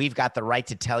 Because we've got the right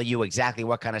to tell you exactly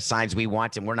what kind of signs we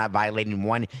want, and we're not violating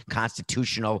one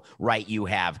constitutional right you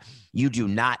have. You do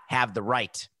not have the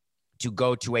right to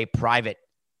go to a private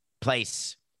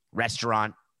place,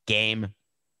 restaurant, game,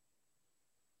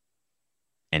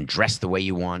 and dress the way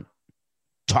you want,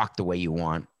 talk the way you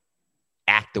want,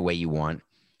 act the way you want.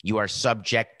 You are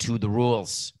subject to the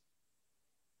rules.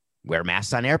 Wear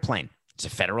masks on airplane. It's a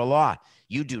federal law.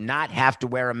 You do not have to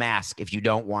wear a mask if you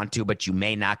don't want to, but you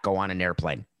may not go on an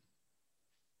airplane.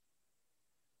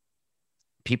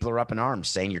 People are up in arms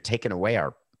saying you're taking away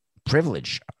our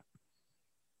privilege.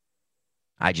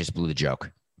 I just blew the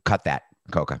joke. Cut that,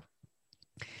 Coca.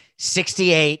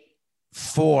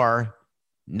 68-4-9.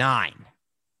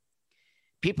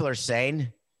 People are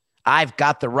saying, I've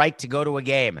got the right to go to a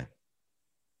game.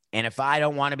 And if I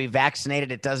don't want to be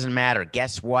vaccinated, it doesn't matter.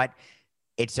 Guess what?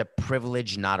 It's a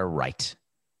privilege, not a right.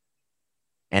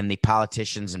 And the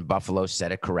politicians in Buffalo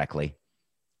said it correctly.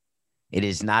 It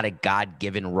is not a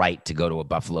God-given right to go to a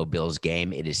Buffalo Bills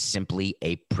game. It is simply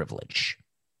a privilege.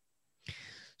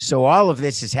 So all of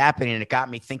this is happening, and it got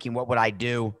me thinking, what would I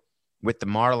do with the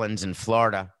Marlins in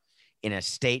Florida in a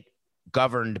state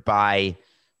governed by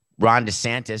Ron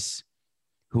DeSantis,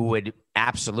 who would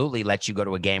absolutely let you go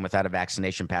to a game without a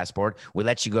vaccination passport, would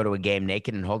let you go to a game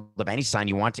naked and hold up any sign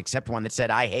you want except one that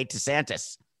said, I hate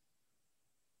DeSantis.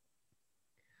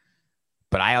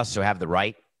 But I also have the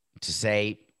right to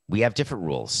say we have different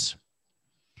rules.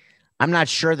 I'm not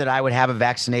sure that I would have a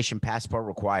vaccination passport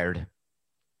required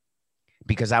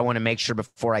because I want to make sure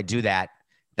before I do that,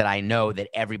 that I know that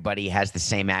everybody has the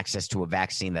same access to a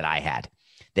vaccine that I had,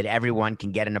 that everyone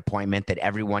can get an appointment, that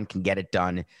everyone can get it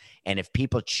done. And if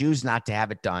people choose not to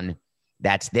have it done,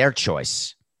 that's their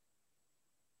choice.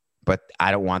 But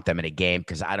I don't want them at a game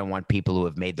because I don't want people who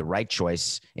have made the right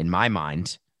choice, in my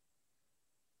mind,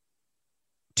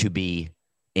 to be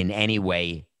in any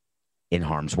way in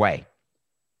harm's way.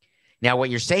 Now, what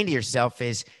you're saying to yourself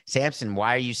is, Samson,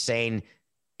 why are you saying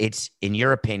it's, in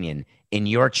your opinion, in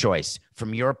your choice,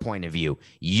 from your point of view,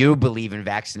 you believe in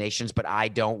vaccinations, but I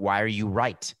don't. Why are you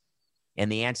right?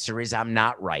 And the answer is, I'm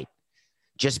not right.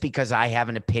 Just because I have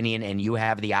an opinion and you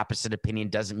have the opposite opinion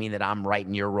doesn't mean that I'm right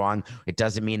and you're wrong. It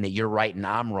doesn't mean that you're right and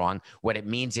I'm wrong. What it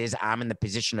means is I'm in the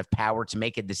position of power to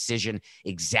make a decision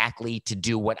exactly to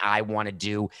do what I want to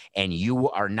do, and you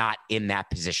are not in that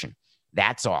position.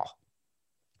 That's all.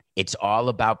 It's all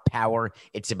about power.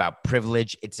 It's about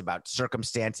privilege. It's about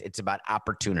circumstance. It's about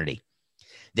opportunity.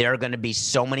 There are going to be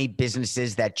so many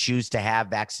businesses that choose to have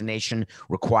vaccination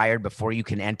required before you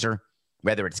can enter,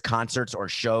 whether it's concerts or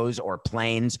shows or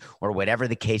planes or whatever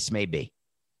the case may be.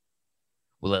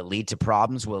 Will it lead to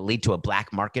problems? Will it lead to a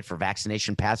black market for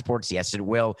vaccination passports? Yes, it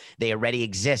will. They already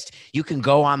exist. You can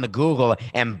go on the Google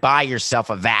and buy yourself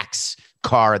a vax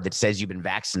card that says you've been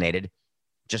vaccinated,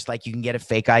 just like you can get a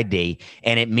fake ID,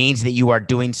 and it means that you are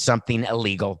doing something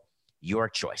illegal. Your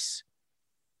choice.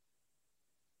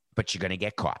 But you're going to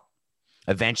get caught.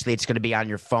 Eventually, it's going to be on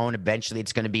your phone. Eventually,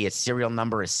 it's going to be a serial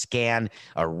number, a scan,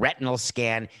 a retinal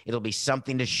scan. It'll be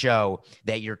something to show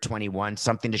that you're 21,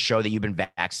 something to show that you've been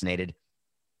vaccinated.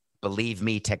 Believe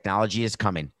me, technology is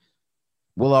coming.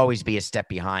 We'll always be a step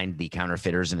behind the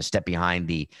counterfeiters and a step behind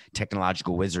the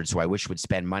technological wizards who I wish would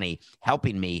spend money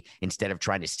helping me instead of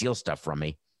trying to steal stuff from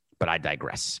me. But I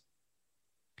digress.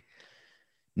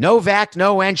 Novak,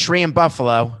 no entry in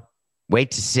Buffalo.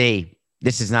 Wait to see.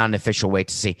 This is not an official wait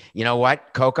to see. You know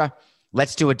what, Coca?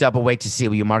 Let's do a double wait to see.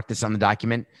 Will you mark this on the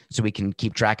document so we can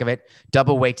keep track of it?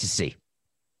 Double wait to see.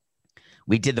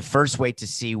 We did the first wait to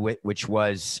see, which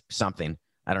was something.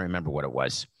 I don't remember what it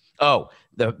was. Oh,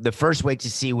 the first wait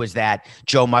to see was that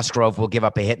Joe Musgrove will give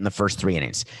up a hit in the first 3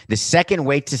 innings. The second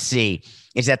wait to see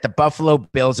is that the Buffalo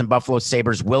Bills and Buffalo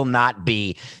Sabres will not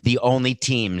be the only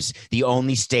teams, the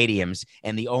only stadiums,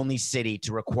 and the only city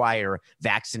to require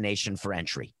vaccination for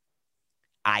entry.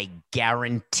 I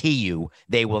guarantee you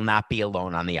they will not be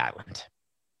alone on the island.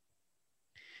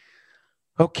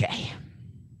 Okay.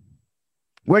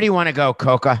 Where do you want to go,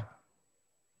 Coca?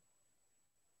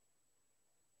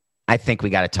 I think we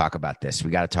got to talk about this.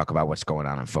 We got to talk about what's going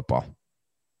on in football.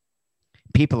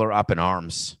 People are up in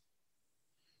arms.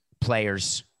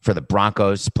 Players for the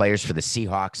Broncos, players for the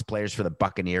Seahawks, players for the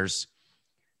Buccaneers.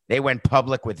 They went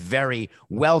public with very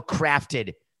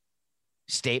well-crafted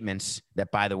statements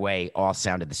that, by the way, all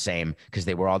sounded the same because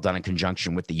they were all done in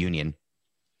conjunction with the union,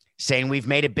 saying we've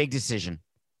made a big decision.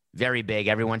 Very big.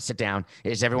 Everyone sit down.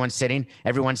 Is everyone sitting?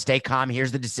 Everyone stay calm.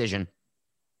 Here's the decision.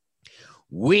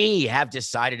 We have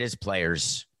decided as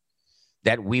players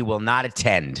that we will not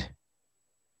attend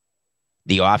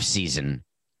the off-season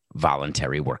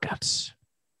voluntary workouts.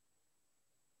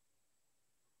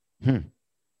 Are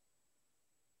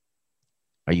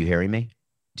you hearing me?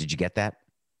 Did you get that?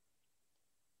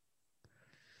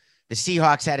 The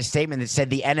Seahawks had a statement that said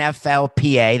the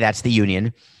NFLPA, that's the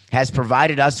union, has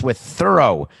provided us with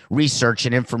thorough research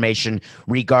and information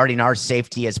regarding our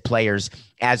safety as players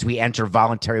as we enter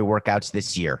voluntary workouts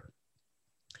this year,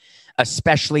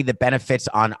 especially the benefits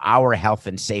on our health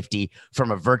and safety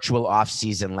from a virtual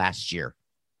offseason last year.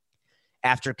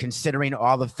 After considering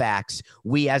all the facts,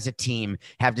 we as a team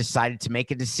have decided to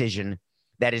make a decision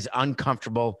that is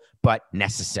uncomfortable but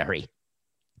necessary.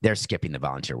 They're skipping the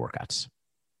volunteer workouts.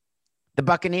 The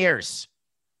Buccaneers.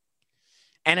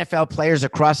 NFL players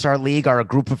across our league are a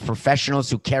group of professionals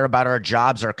who care about our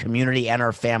jobs, our community, and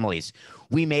our families.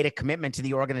 We made a commitment to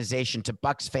the organization, to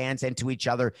Bucs fans, and to each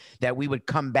other that we would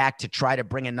come back to try to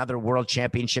bring another world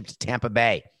championship to Tampa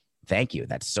Bay. Thank you.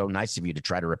 That's so nice of you to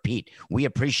try to repeat. We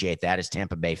appreciate that as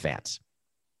Tampa Bay fans.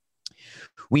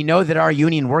 We know that our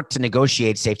union worked to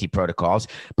negotiate safety protocols,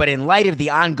 but in light of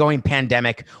the ongoing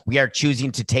pandemic, we are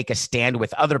choosing to take a stand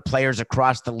with other players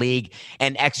across the league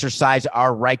and exercise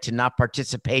our right to not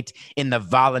participate in the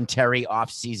voluntary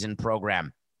off-season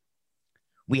program.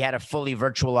 We had a fully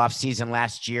virtual off-season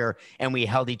last year, and we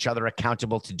held each other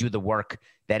accountable to do the work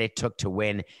that it took to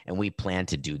win, and we plan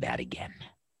to do that again.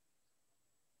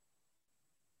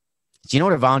 Do you know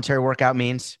what a voluntary workout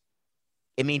means?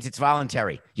 It means it's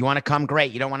voluntary. You want to come,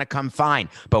 great. You don't want to come, fine.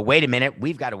 But wait a minute.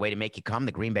 We've got a way to make you come.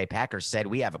 The Green Bay Packers said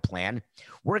we have a plan.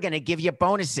 We're going to give you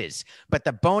bonuses, but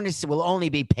the bonus will only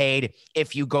be paid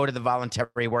if you go to the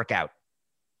voluntary workout.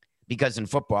 Because in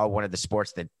football, one of the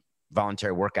sports that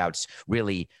voluntary workouts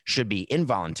really should be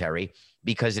involuntary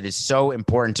because it is so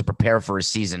important to prepare for a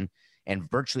season. And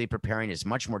virtually preparing is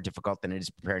much more difficult than it is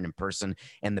preparing in person.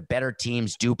 And the better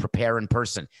teams do prepare in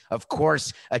person. Of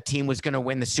course, a team was going to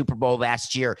win the Super Bowl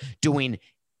last year doing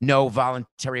no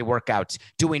voluntary workouts,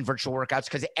 doing virtual workouts,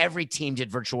 because every team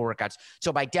did virtual workouts.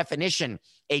 So by definition,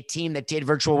 a team that did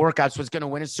virtual workouts was going to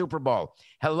win a Super Bowl.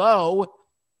 Hello?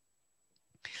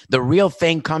 The real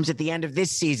thing comes at the end of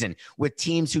this season with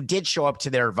teams who did show up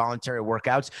to their voluntary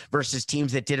workouts versus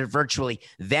teams that did it virtually.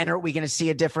 Then are we going to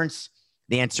see a difference?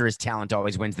 The answer is talent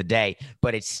always wins the day,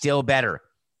 but it's still better.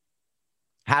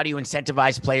 How do you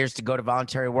incentivize players to go to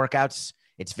voluntary workouts?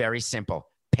 It's very simple.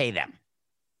 Pay them.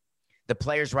 The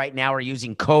players right now are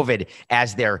using COVID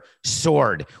as their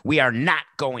sword. We are not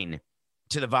going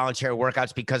to the voluntary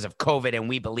workouts because of COVID, and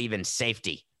we believe in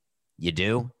safety. You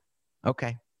do?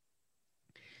 Okay.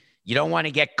 You don't want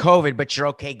to get COVID, but you're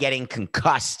okay getting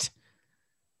concussed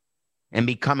and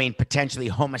becoming potentially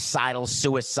homicidal,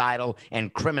 suicidal,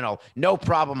 and criminal. No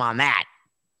problem on that.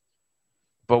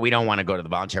 But we don't want to go to the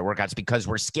voluntary workouts because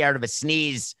we're scared of a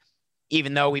sneeze,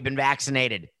 even though we've been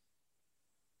vaccinated.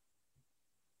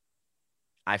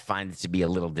 I find it to be a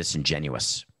little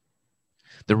disingenuous.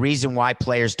 The reason why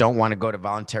players don't want to go to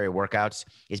voluntary workouts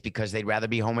is because they'd rather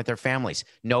be home with their families.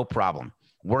 No problem.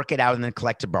 Work it out in the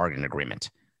collective bargaining agreement.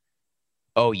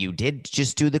 Oh, you did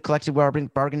just do the collective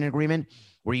bargaining agreement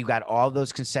where you got all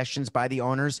those concessions by the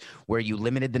owners, where you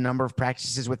limited the number of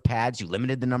practices with pads, you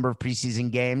limited the number of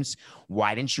preseason games.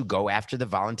 Why didn't you go after the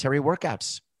voluntary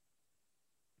workouts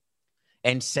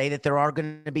and say that there are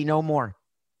going to be no more?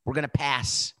 We're going to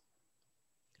pass.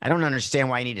 I don't understand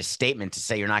why you need a statement to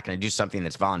say you're not going to do something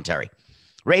that's voluntary.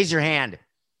 Raise your hand.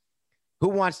 Who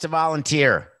wants to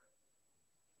volunteer?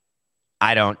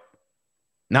 I don't.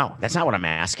 No, that's not what I'm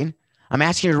asking. I'm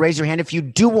asking you to raise your hand if you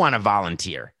do want to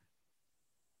volunteer.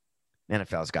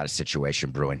 NFL's got a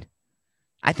situation brewing.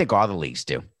 I think all the leagues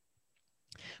do.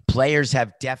 Players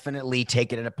have definitely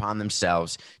taken it upon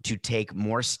themselves to take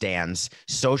more stands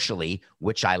socially,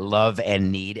 which I love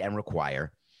and need and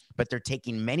require. But they're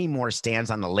taking many more stands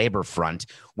on the labor front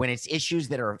when it's issues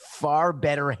that are far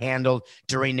better handled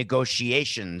during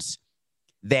negotiations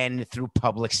than through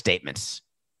public statements.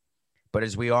 But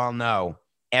as we all know,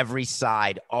 every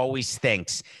side always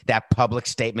thinks that public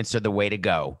statements are the way to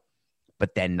go.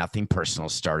 But then nothing personal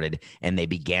started, and they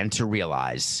began to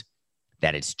realize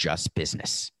that it's just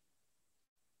business.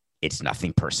 It's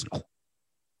nothing personal.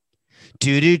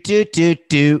 Do.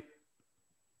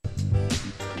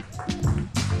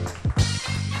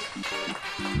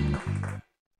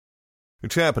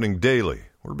 It's happening daily.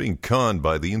 We're being conned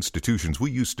by the institutions we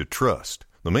used to trust.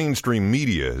 The mainstream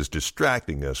media is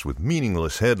distracting us with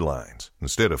meaningless headlines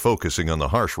instead of focusing on the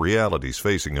harsh realities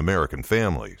facing American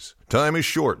families. Time is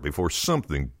short before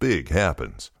something big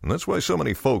happens, and that's why so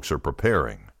many folks are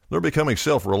preparing. They're becoming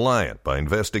self-reliant by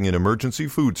investing in emergency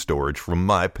food storage from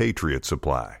My Patriot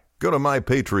Supply. Go to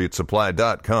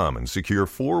MyPatriotSupply.com and secure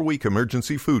 4-week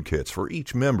emergency food kits for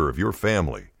each member of your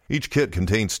family. Each kit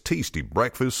contains tasty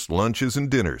breakfasts, lunches,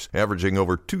 and dinners, averaging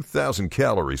over 2,000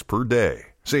 calories per day.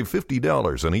 Save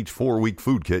 $50 on each 4-week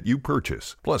food kit you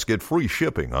purchase. Plus, get free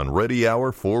shipping on Ready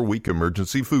Hour 4-week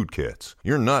emergency food kits.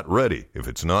 You're not ready if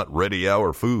it's not Ready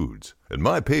Hour foods. At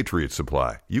My Patriot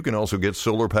Supply, you can also get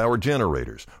solar power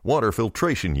generators, water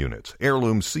filtration units,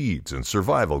 heirloom seeds, and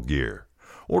survival gear.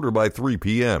 Order by 3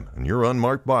 p.m. and your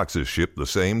unmarked boxes ship the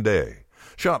same day.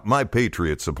 Shop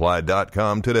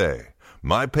MyPatriotSupply.com today.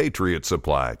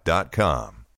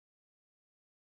 MyPatriotSupply.com.